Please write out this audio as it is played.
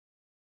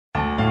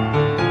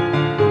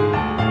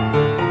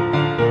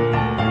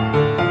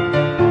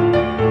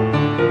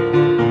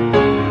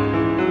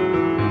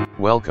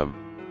Welcome.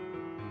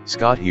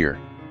 Scott here.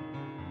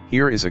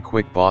 Here is a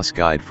quick boss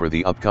guide for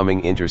the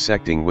upcoming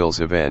Intersecting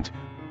Wills event.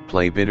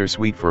 Play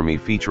Bittersweet for me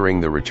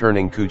featuring the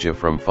returning Kuja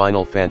from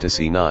Final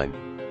Fantasy IX.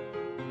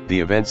 The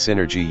event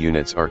synergy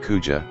units are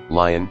Kuja,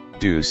 Lion,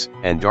 Deuce,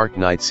 and Dark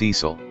Knight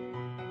Cecil.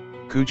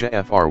 Kuja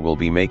FR will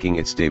be making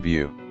its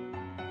debut.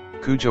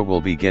 Kuja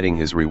will be getting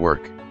his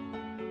rework.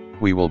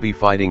 We will be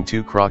fighting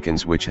two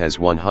Krakens which has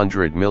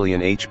 100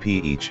 million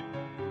HP each.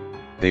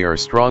 They are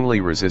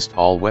strongly resist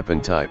all weapon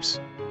types.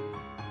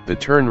 The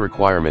turn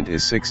requirement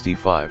is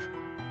 65.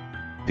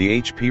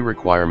 The HP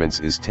requirements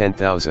is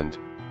 10,000.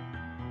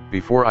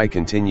 Before I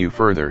continue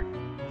further,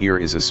 here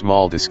is a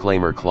small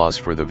disclaimer clause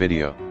for the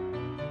video.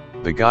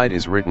 The guide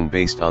is written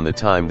based on the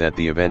time that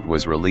the event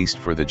was released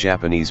for the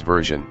Japanese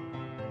version.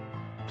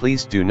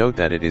 Please do note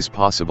that it is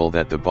possible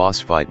that the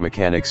boss fight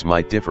mechanics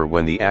might differ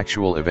when the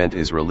actual event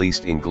is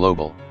released in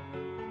global.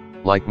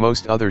 Like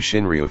most other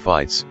Shinryu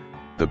fights,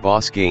 the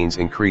boss gains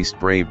increased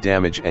brave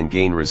damage and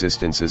gain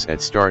resistances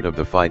at start of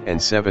the fight and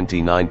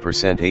 79%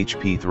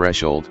 HP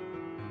threshold.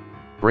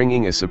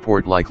 Bringing a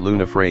support like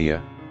Luna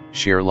Freya,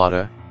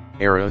 Charlotta,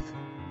 Aerith,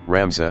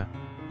 Ramza,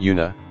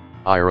 Yuna,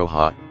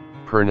 Iroha,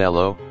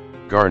 Pernello,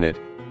 Garnet,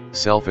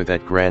 Selpha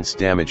that grants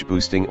damage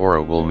boosting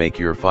aura will make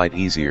your fight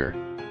easier.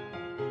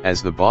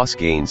 As the boss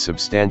gains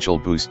substantial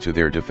boost to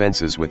their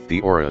defenses with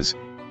the auras,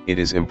 it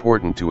is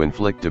important to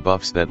inflict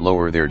debuffs that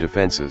lower their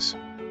defenses.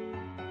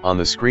 On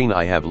the screen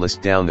I have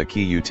listed down the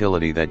key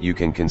utility that you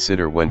can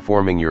consider when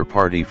forming your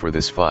party for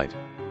this fight.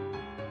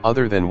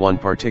 Other than one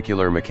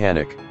particular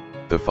mechanic,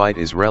 the fight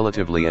is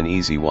relatively an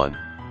easy one.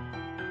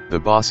 The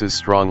bosses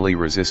strongly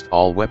resist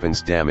all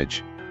weapons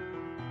damage.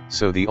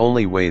 So the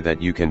only way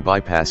that you can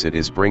bypass it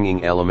is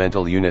bringing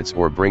elemental units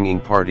or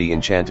bringing party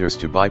enchanters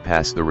to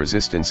bypass the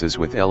resistances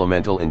with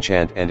elemental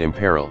enchant and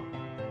imperil.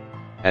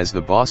 As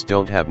the boss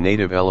don't have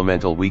native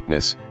elemental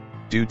weakness,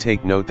 do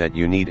take note that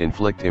you need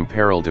inflict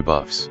imperil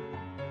debuffs.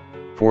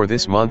 For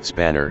this month's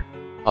banner,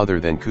 other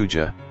than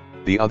Kuja,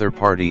 the other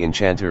party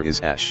enchanter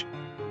is Ash.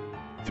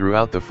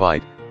 Throughout the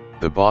fight,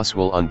 the boss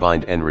will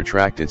unbind and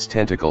retract its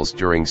tentacles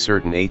during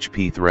certain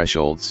HP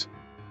thresholds.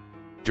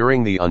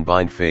 During the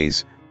unbind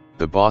phase,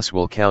 the boss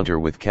will counter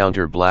with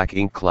counter black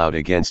ink cloud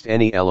against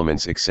any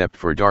elements except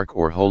for dark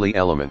or holy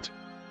element.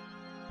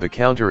 The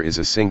counter is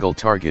a single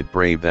target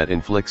brave that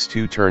inflicts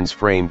 2 turns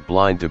framed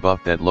blind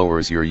debuff that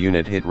lowers your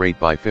unit hit rate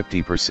by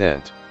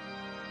 50%.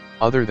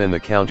 Other than the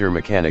counter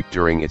mechanic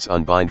during its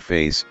unbind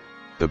phase,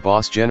 the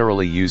boss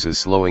generally uses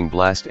slowing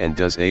blast and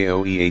does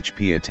AoE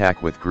HP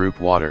attack with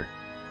group water.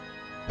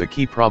 The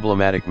key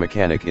problematic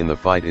mechanic in the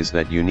fight is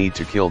that you need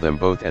to kill them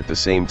both at the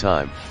same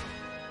time.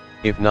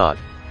 If not,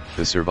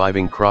 the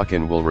surviving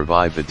Kraken will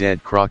revive the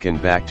dead Kraken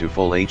back to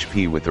full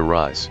HP with a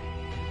rise.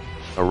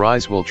 A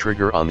rise will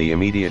trigger on the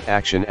immediate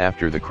action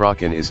after the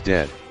Kraken is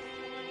dead.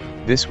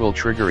 This will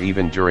trigger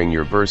even during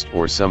your burst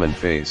or summon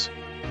phase.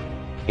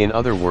 In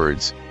other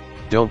words,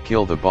 don't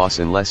kill the boss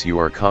unless you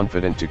are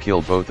confident to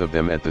kill both of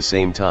them at the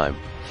same time.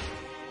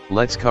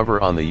 Let's cover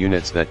on the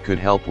units that could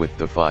help with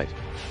the fight.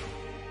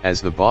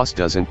 As the boss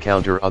doesn't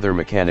counter other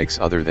mechanics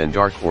other than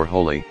dark or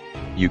holy,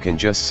 you can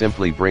just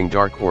simply bring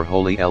dark or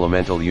holy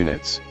elemental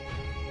units.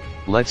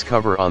 Let's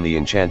cover on the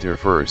enchanter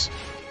first.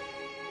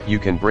 You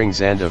can bring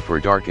Xanda for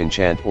dark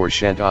enchant or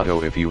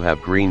Shantato if you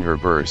have green her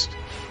burst.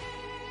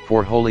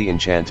 For holy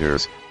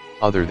enchanters,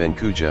 other than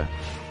Kuja,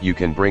 you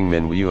can bring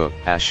Minwoo,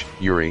 Ash,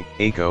 Yuri,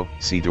 Eiko,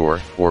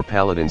 Sidor, or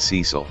Paladin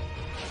Cecil.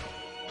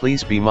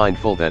 Please be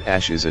mindful that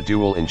Ash is a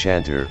dual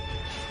enchanter.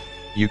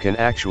 You can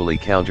actually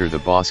counter the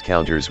boss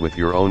counters with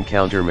your own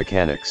counter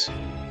mechanics.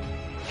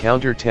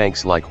 Counter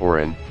tanks like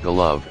Orin,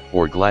 Golov,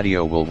 or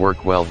Gladio will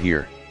work well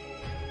here.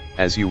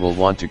 As you will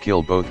want to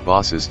kill both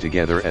bosses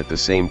together at the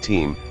same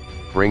team,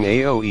 bring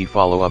AoE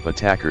follow-up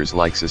attackers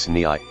like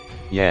Sisnei,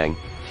 Yang,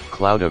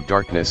 Cloud of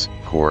Darkness,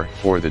 Core,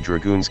 or the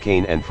Dragoon's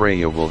Cane and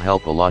Freya will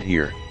help a lot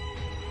here.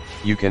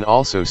 You can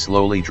also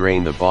slowly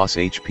drain the boss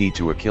HP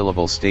to a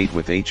killable state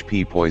with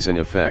HP poison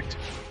effect.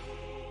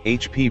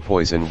 HP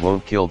poison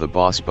won't kill the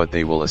boss but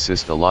they will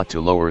assist a lot to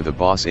lower the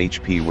boss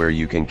HP where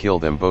you can kill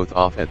them both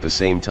off at the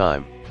same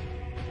time.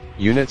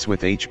 Units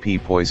with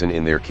HP poison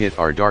in their kit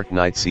are Dark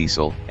Knight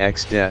Cecil,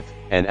 X-Death,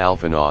 and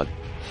Alphanod.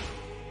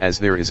 As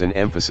there is an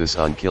emphasis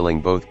on killing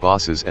both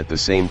bosses at the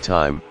same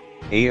time,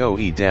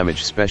 AoE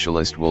damage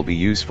specialist will be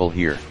useful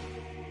here.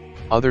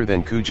 Other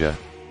than Kuja,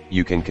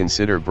 you can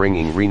consider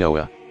bringing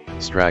Rinoa,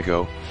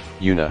 Strago,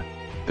 Yuna,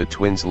 the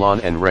twins Lon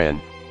and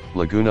Ren,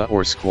 Laguna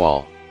or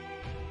Squall.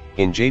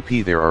 In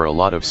JP there are a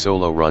lot of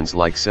solo runs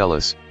like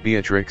Celis,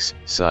 Beatrix,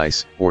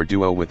 Sice, or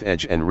duo with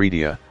Edge and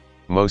Redia.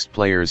 Most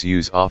players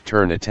use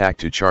off-turn attack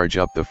to charge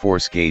up the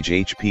force gauge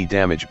HP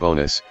damage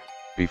bonus,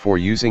 before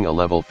using a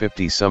level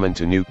 50 summon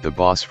to nuke the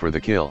boss for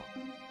the kill.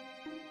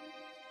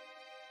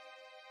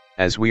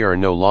 As we are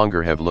no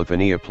longer have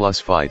Lufania plus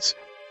fights,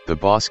 the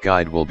boss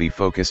guide will be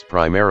focused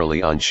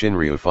primarily on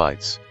Shinryu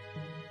fights.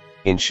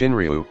 In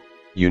Shinryu,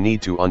 you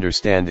need to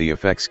understand the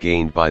effects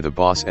gained by the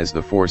boss as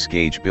the force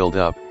gauge build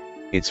up,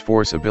 its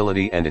force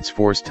ability and its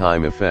force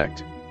time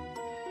effect.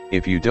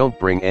 If you don't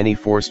bring any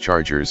force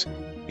chargers,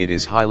 it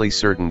is highly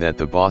certain that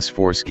the boss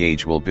force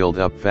gauge will build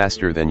up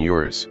faster than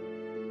yours.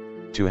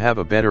 To have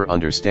a better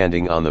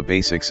understanding on the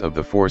basics of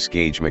the force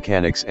gauge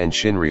mechanics and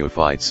SHINRYU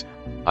fights,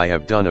 I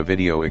have done a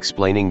video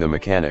explaining the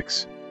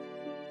mechanics.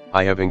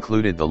 I have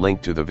included the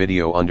link to the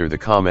video under the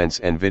comments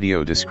and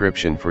video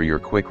description for your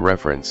quick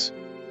reference.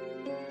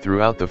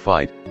 Throughout the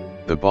fight,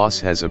 the boss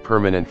has a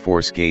permanent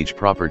force gauge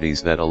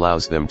properties that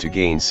allows them to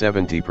gain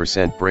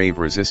 70% brave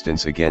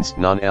resistance against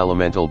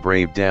non-elemental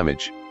brave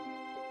damage.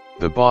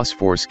 The boss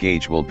force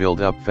gauge will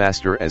build up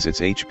faster as its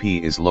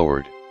HP is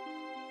lowered.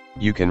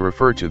 You can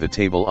refer to the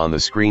table on the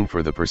screen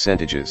for the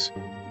percentages.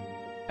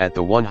 At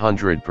the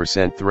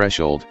 100%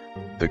 threshold,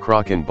 the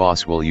Kraken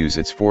boss will use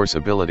its force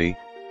ability,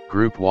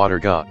 Group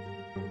Waterga.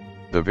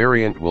 The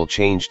variant will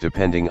change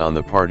depending on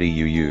the party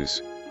you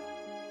use.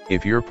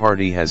 If your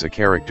party has a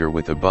character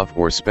with a buff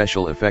or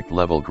special effect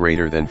level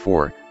greater than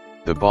 4,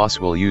 the boss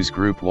will use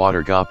Group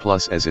Waterga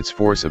Plus as its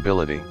force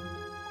ability.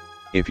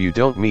 If you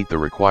don't meet the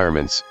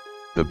requirements,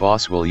 the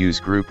boss will use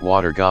Group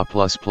Waterga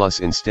Plus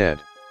instead.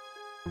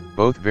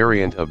 Both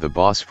variant of the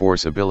boss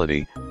force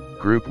ability,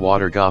 Group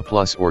Waterga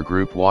Plus or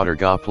Group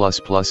Waterga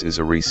Plus is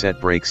a reset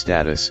break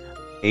status,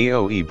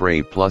 AoE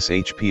Brave plus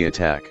HP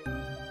attack.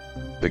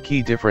 The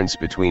key difference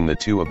between the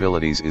two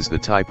abilities is the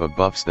type of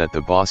buffs that the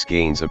boss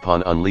gains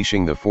upon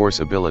unleashing the force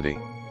ability.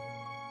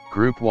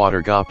 Group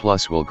Waterga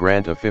Plus will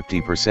grant a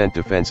 50%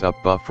 defense up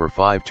buff for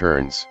 5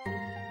 turns.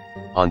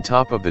 On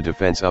top of the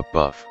defense up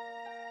buff,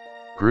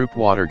 Group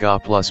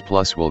Waterga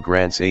Plus will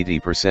grant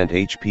 80%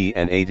 HP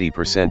and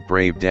 80%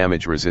 brave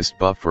damage resist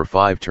buff for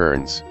 5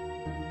 turns.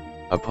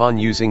 Upon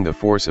using the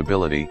force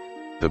ability,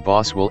 the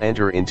boss will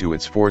enter into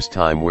its force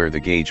time where the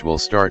gauge will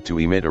start to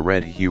emit a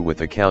red hue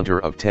with a counter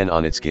of 10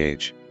 on its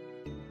gauge.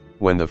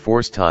 When the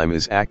force time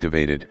is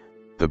activated,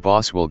 the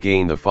boss will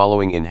gain the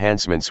following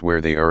enhancements where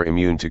they are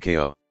immune to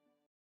KO.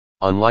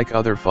 Unlike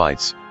other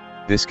fights,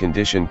 this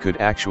condition could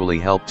actually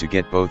help to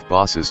get both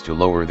bosses to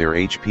lower their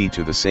HP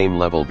to the same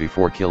level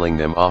before killing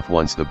them off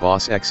once the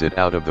boss exit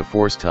out of the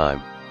force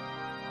time.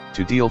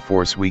 To deal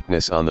force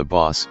weakness on the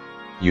boss,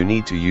 you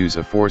need to use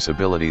a force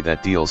ability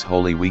that deals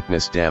holy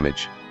weakness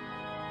damage.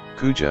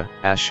 Kuja,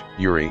 Ash,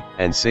 Yuri,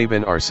 and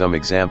Sabin are some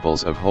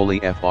examples of holy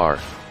FR.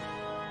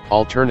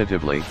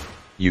 Alternatively,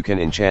 you can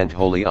enchant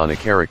holy on a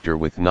character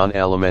with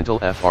non-elemental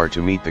FR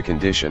to meet the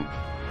condition.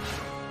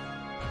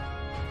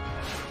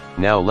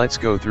 Now let's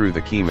go through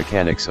the key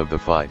mechanics of the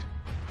fight.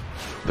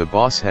 The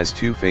boss has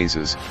 2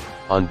 phases,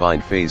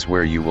 Unbind phase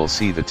where you will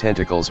see the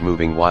tentacles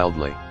moving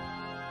wildly.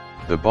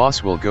 The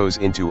boss will goes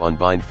into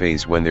Unbind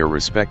phase when their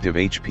respective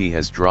HP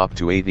has dropped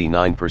to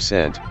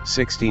 89%,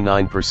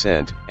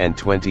 69%, and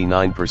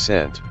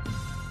 29%.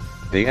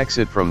 They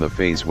exit from the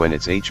phase when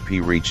its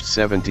HP reached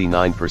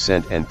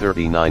 79% and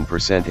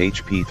 39%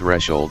 HP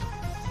threshold.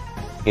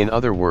 In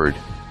other words,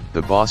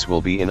 the boss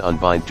will be in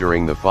Unbind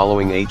during the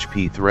following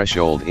HP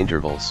threshold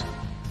intervals.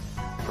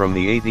 From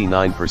the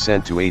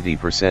 89% to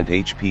 80%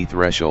 HP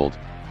threshold.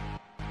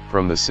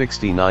 From the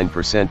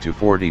 69% to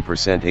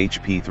 40%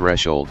 HP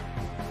threshold.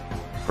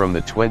 From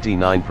the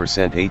 29%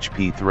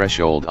 HP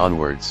threshold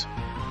onwards.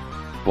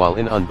 While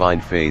in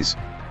Unbind phase,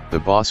 the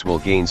boss will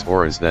gain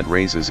auras that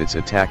raises its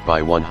attack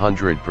by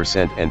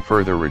 100% and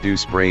further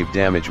reduce brave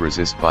damage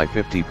resist by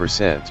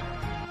 50%.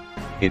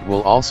 It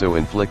will also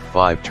inflict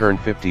 5 turn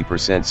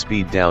 50%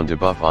 speed down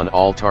debuff on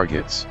all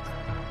targets.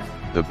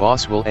 The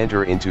boss will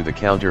enter into the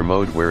counter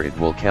mode where it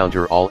will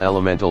counter all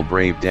elemental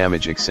brave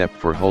damage except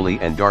for Holy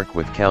and Dark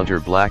with counter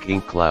Black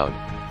Ink Cloud.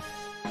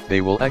 They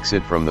will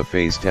exit from the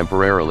phase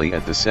temporarily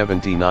at the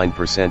 79%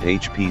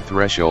 HP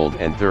threshold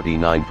and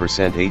 39%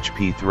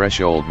 HP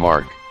threshold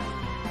mark.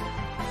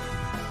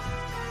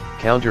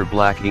 Counter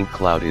Black Ink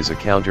Cloud is a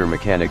counter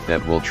mechanic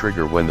that will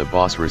trigger when the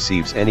boss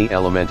receives any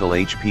elemental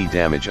HP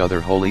damage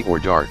other Holy or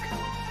Dark.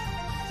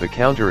 The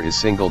counter is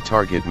single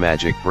target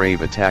magic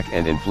brave attack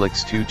and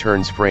inflicts 2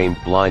 turns framed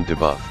blind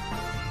debuff.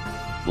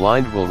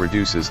 Blind will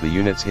reduces the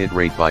unit's hit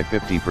rate by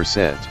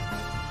 50%.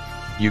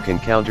 You can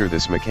counter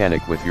this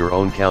mechanic with your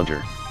own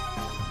counter.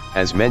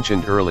 As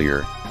mentioned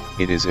earlier,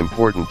 it is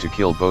important to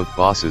kill both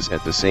bosses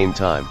at the same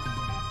time.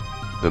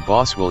 The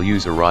boss will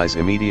use Arise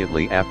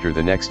immediately after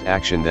the next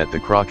action that the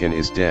Kraken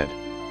is dead.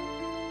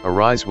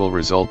 Arise will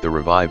result the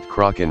revived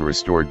Kraken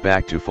restored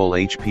back to full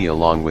HP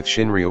along with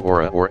SHINRYU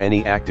Aura or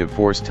any active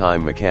force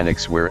time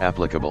mechanics where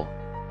applicable.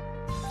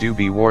 Do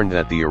be warned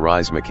that the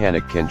Arise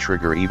mechanic can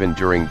trigger even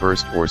during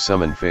burst or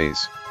summon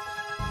phase.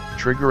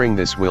 Triggering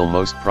this will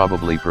most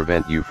probably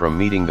prevent you from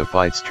meeting the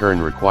fight's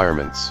turn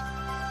requirements.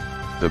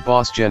 The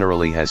boss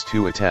generally has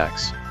 2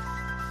 attacks.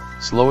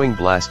 Slowing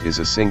Blast is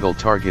a single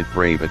target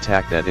brave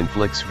attack that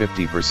inflicts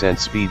 50%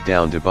 speed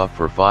down debuff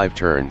for 5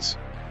 turns.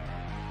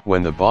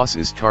 When the boss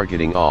is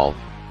targeting all,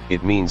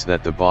 it means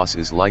that the boss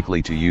is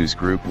likely to use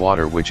Group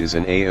Water, which is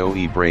an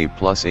AoE brave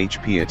plus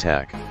HP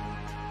attack.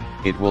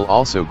 It will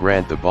also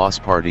grant the boss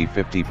party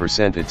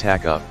 50%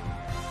 attack up.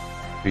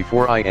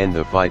 Before I end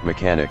the fight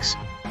mechanics,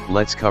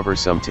 let's cover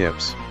some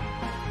tips.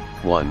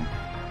 1.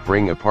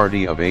 bring a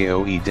party of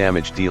AoE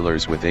damage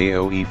dealers with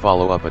AoE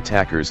follow-up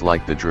attackers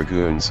like the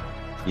Dragoons,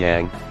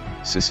 Yang,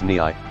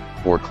 Sisnei,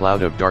 or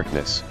Cloud of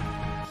Darkness.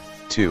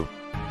 2.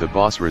 The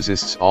boss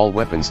resists all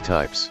weapons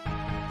types.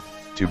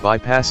 To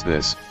bypass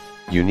this,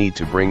 you need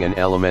to bring an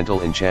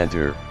elemental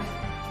enchanter.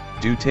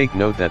 Do take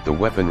note that the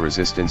weapon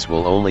resistance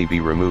will only be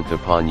removed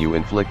upon you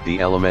inflict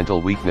the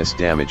elemental weakness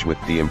damage with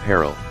the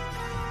Imperil.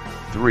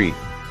 3.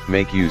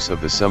 Make use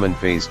of the summon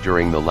phase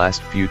during the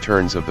last few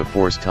turns of the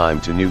force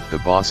time to nuke the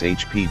boss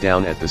HP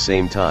down at the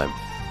same time.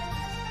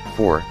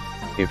 4.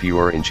 If you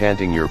are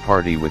enchanting your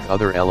party with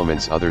other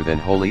elements other than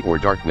Holy or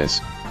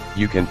Darkness,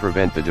 you can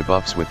prevent the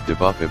debuffs with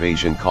debuff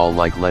evasion call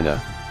like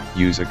Lena,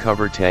 use a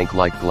cover tank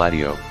like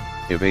Gladio,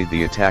 evade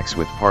the attacks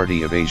with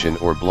party evasion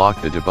or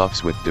block the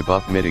debuffs with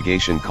debuff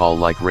mitigation call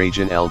like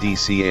Raijin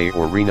LDCA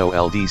or Reno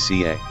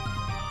LDCA.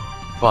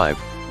 5.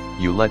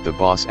 You let the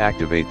boss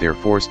activate their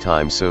force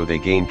time so they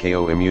gain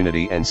KO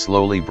immunity and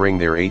slowly bring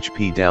their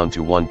HP down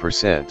to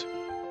 1%.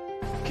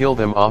 Kill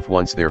them off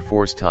once their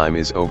force time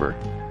is over.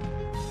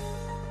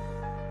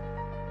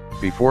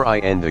 Before I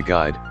end the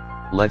guide,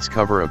 let's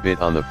cover a bit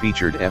on the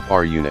featured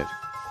FR unit.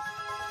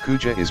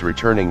 Kuja is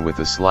returning with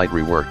a slight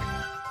rework.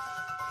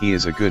 He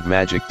is a good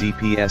magic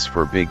DPS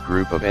for big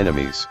group of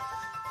enemies.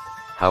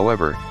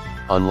 However,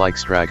 unlike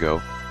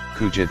Strago,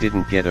 Kuja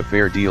didn't get a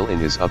fair deal in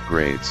his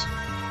upgrades.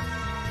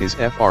 His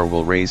FR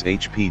will raise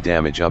HP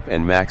damage up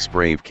and max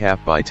brave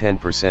cap by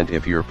 10%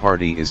 if your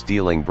party is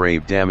dealing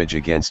brave damage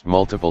against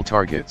multiple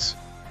targets.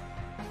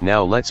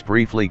 Now let's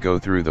briefly go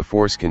through the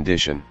force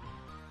condition.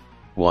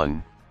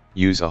 1.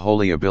 Use a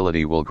holy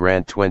ability will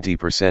grant 20%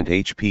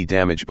 HP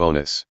damage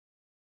bonus.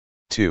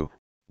 2.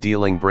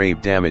 Dealing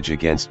brave damage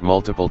against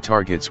multiple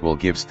targets will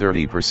gives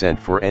 30%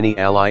 for any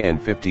ally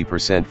and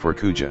 50% for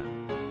Kuja.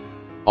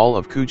 All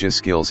of Kuja's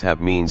skills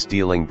have means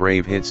dealing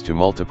brave hits to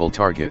multiple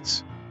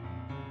targets.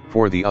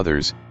 For the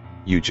others,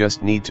 you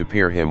just need to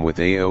pair him with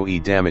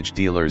AoE damage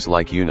dealers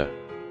like Yuna,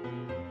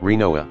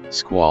 Rinoa,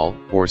 Squall,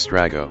 or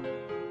Strago.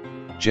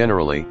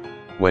 Generally,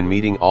 when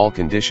meeting all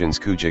conditions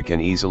Kuja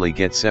can easily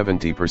get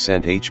 70%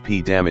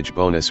 HP damage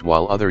bonus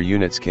while other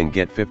units can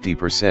get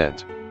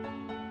 50%.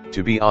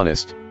 To be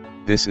honest,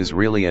 this is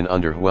really an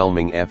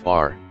underwhelming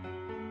FR.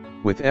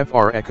 With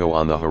FR Echo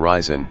on the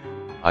horizon,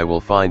 I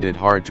will find it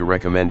hard to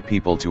recommend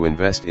people to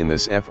invest in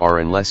this FR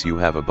unless you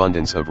have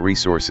abundance of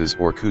resources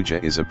or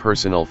Kuja is a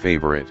personal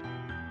favorite.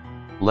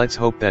 Let's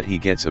hope that he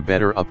gets a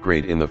better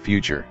upgrade in the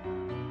future.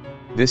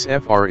 This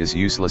FR is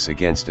useless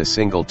against a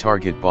single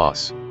target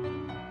boss.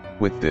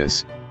 With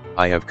this,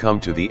 I have come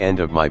to the end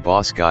of my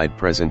boss guide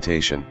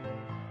presentation.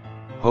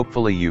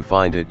 Hopefully you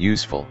find it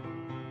useful.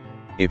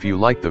 If you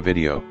like the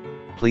video,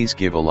 please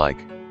give a like.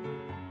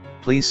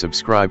 Please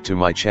subscribe to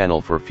my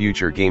channel for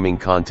future gaming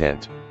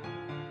content.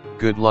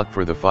 Good luck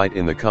for the fight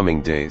in the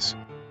coming days.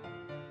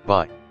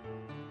 Bye.